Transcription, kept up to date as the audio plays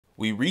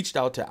We reached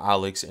out to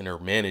Alex and her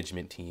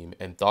management team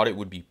and thought it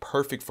would be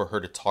perfect for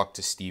her to talk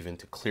to Steven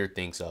to clear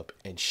things up,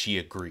 and she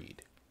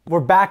agreed.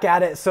 We're back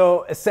at it.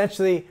 So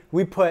essentially,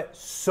 we put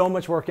so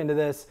much work into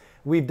this.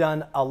 We've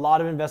done a lot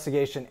of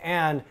investigation,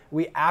 and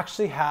we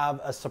actually have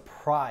a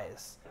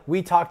surprise.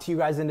 We talked to you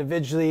guys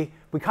individually.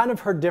 We kind of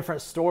heard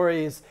different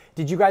stories.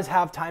 Did you guys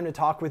have time to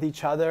talk with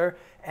each other?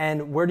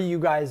 And where do you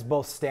guys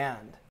both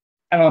stand?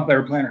 I don't know if they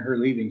were planning her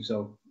leaving,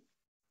 so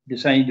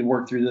just I need to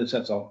work through this,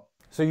 that's all.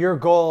 So your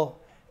goal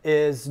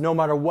is, no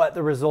matter what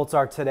the results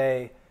are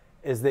today,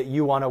 is that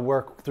you want to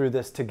work through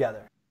this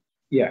together.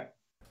 Yeah.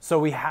 So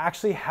we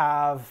actually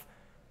have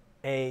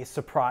a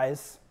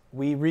surprise.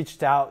 We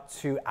reached out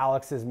to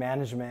Alex's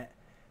management,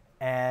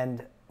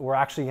 and we're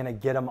actually going to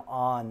get him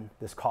on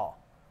this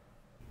call.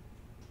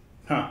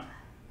 Huh.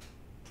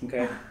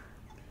 Okay.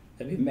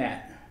 That'd be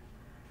Matt.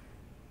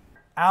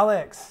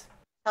 Alex.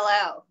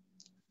 Hello.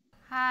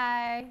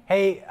 Hi.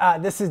 Hey,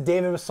 this is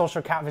David with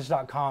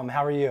socialcatfish.com.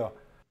 How are you?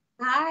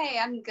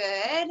 Hi, I'm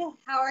good.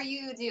 How are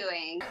you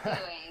doing?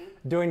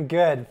 Doing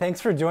good. Thanks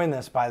for doing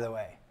this, by the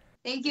way.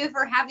 Thank you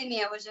for having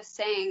me. I was just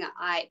saying,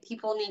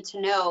 people need to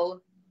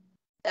know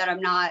that I'm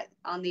not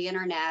on the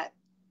internet,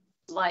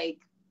 like,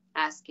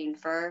 asking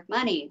for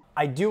money.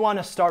 I do want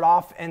to start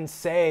off and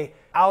say,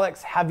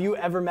 Alex, have you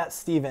ever met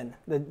Steven,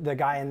 the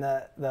guy in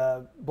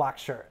the black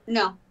shirt?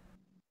 No.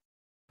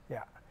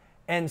 Yeah.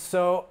 And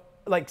so,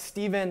 like,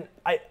 Steven,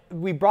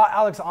 we brought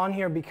Alex on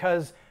here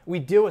because we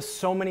deal with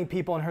so many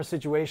people in her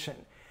situation.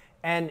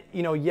 And,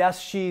 you know,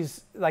 yes,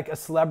 she's like a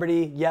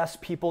celebrity. Yes,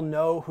 people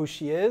know who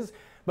she is,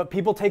 but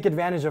people take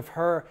advantage of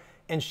her,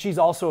 and she's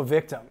also a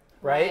victim,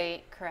 right?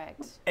 Right,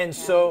 correct. And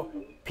so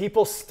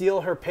people steal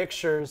her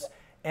pictures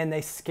and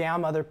they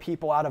scam other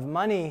people out of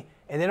money,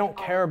 and they don't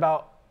care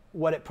about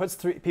what it puts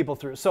people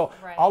through. So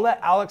I'll let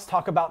Alex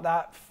talk about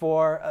that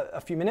for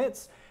a few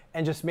minutes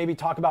and just maybe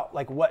talk about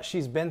like what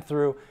she's been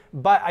through.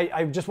 But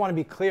I just want to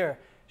be clear,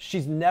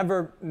 she's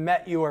never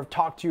met you or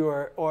talked to you,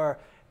 or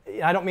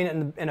I don't mean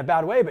it in a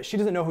bad way, but she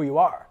doesn't know who you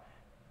are.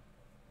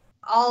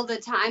 All the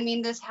time. I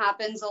mean, this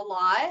happens a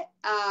lot.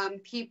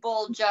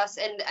 People just,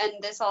 and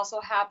this also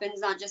happens,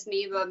 not just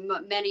me,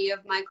 but many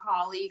of my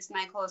colleagues,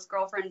 my close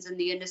girlfriends in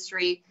the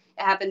industry.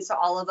 It happens to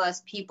all of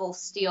us. People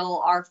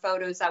steal our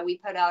photos that we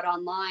put out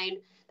online.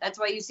 That's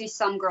why you see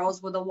some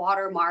girls with a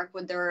watermark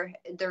with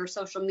their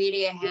social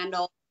media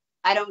handle.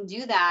 I don't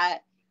do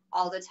that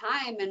all the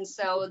time. And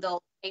so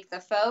they'll take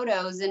the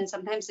photos, and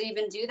sometimes they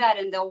even do that,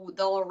 and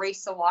they'll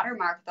erase the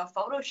watermark, they'll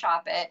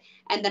Photoshop it.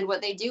 And then what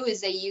they do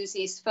is they use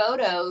these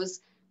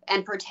photos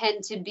and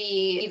pretend to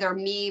be either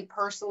me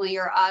personally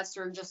or us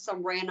or just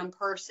some random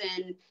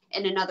person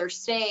in another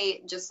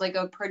state, just like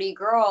a pretty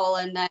girl,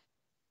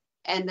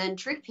 and then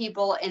trick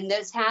people. And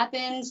this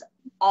happens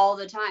all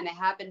the time. It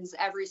happens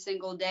every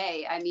single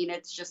day. I mean,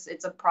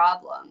 it's a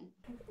problem.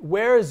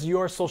 Where is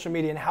your social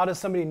media, and how does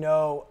somebody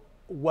know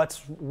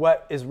what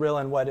is real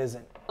and what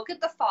isn't? Look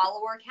at the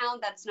follower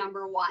count. That's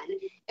number one.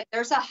 If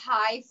there's a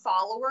high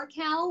follower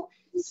count,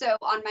 so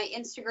on my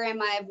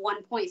Instagram, I have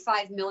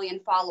 1.5 million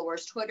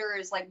followers. Twitter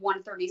is like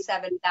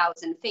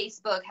 137,000.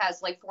 Facebook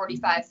has like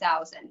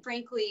 45,000.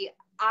 Frankly,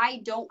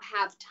 I don't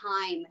have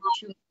time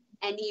to make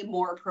any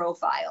more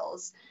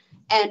profiles.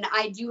 And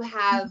I do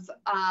have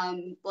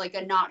like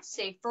a not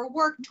safe for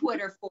work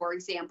Twitter, for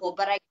example,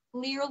 but I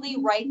clearly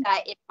write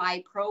that in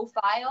my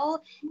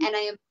profile, and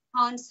I am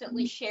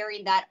constantly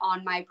sharing that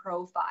on my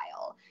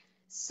profile.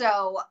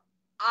 So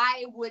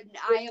I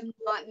am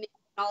not making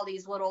all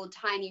these little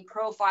tiny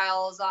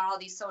profiles on all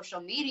these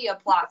social media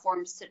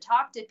platforms to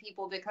talk to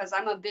people, because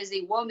I'm a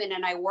busy woman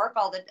and I work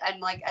all the time.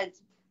 Like,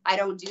 I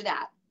don't do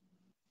that.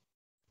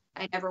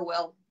 I never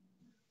will.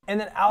 And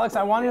then Alex,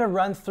 I wanted to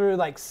run through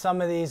like some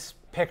of these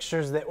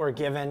pictures that were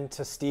given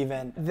to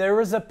Steven. There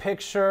was a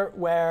picture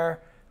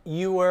where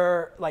you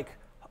were like,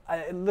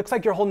 it looks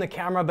like you're holding the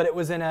camera, but it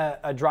was in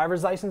a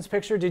driver's license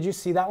picture. Did you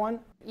see that one?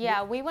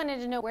 Yeah, we wanted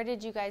to know, where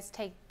did you guys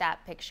take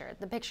that picture?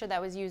 The picture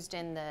that was used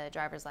in the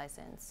driver's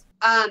license.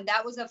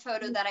 That was a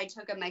photo that I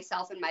took of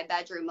myself in my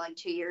bedroom like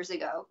 2 years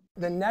ago.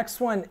 The next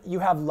one, you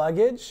have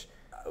luggage.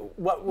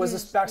 What was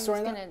this backstory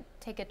on that? I was going to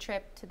take a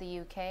trip to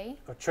the UK.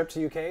 A trip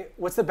to UK?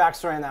 What's the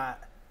backstory on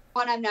that?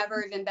 One, I've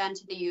never even been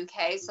to the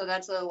UK, so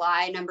that's a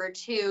lie. Number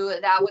two,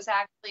 that was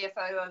actually a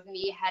photo of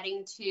me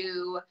heading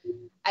to,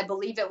 I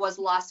believe it was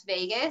Las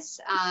Vegas,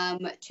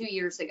 2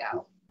 years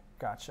ago.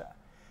 Gotcha.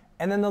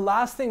 And then the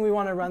last thing we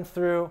want to run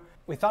through,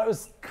 we thought it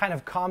was kind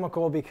of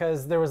comical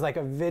because there was like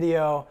a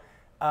video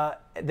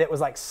that was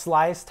like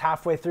sliced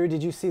halfway through.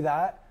 Did you see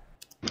that?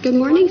 Good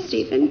morning,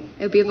 Stephen.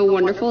 I hope you have a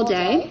wonderful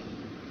day.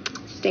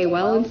 Stay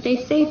well and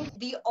stay safe.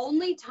 The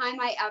only time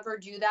I ever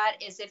do that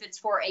is if it's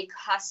for a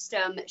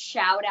custom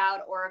shout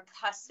out or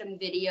a custom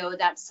video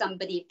that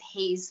somebody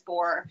pays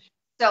for.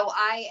 So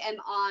I am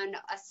on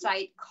a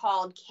site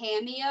called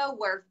Cameo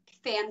where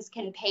fans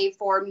can pay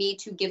for me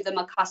to give them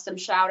a custom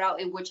shout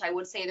out in which I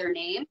would say their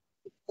name,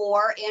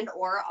 or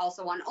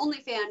also on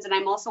OnlyFans. And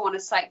I'm also on a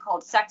site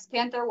called Sex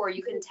Panther where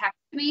you can text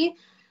me.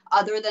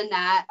 Other than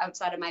that,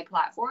 outside of my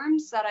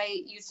platforms that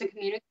I use to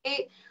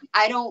communicate,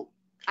 I don't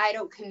I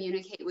don't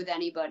communicate with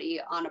anybody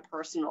on a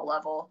personal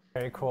level.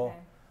 Very cool. Okay.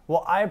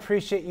 Well, I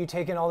appreciate you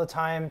taking all the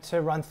time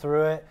to run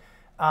through it.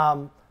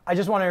 I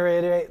just want to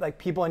reiterate, like,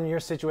 people in your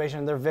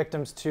situation, they're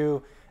victims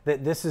too,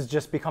 that this has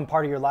just become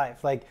part of your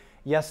life. Like,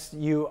 yes,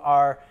 you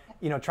are,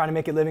 trying to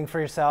make a living for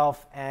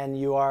yourself and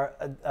you are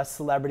a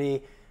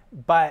celebrity,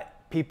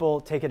 but people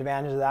take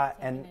advantage of that.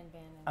 And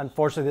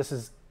unfortunately, this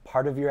is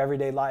part of your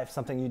everyday life,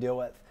 something you deal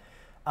with.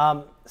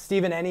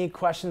 Stephen, any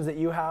questions that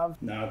you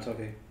have? No, it's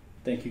okay.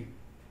 Thank you.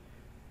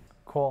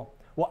 Cool.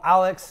 Well,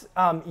 Alex,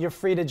 you're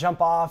free to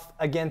jump off.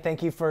 Again,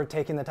 thank you for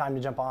taking the time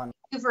to jump on.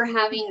 Thank you for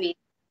having me.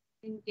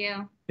 Thank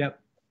you. Yep.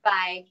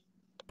 Bye.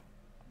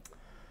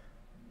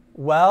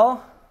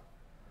 Well,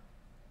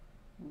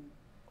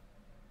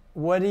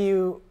 what do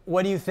you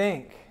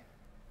think?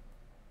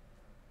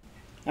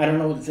 I don't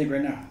know what to think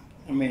right now.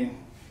 I mean,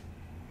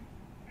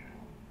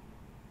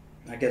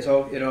 I guess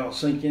it'll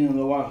sink in a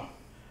little while.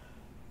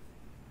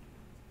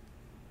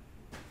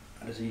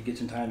 I just need to get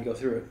some time to go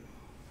through it.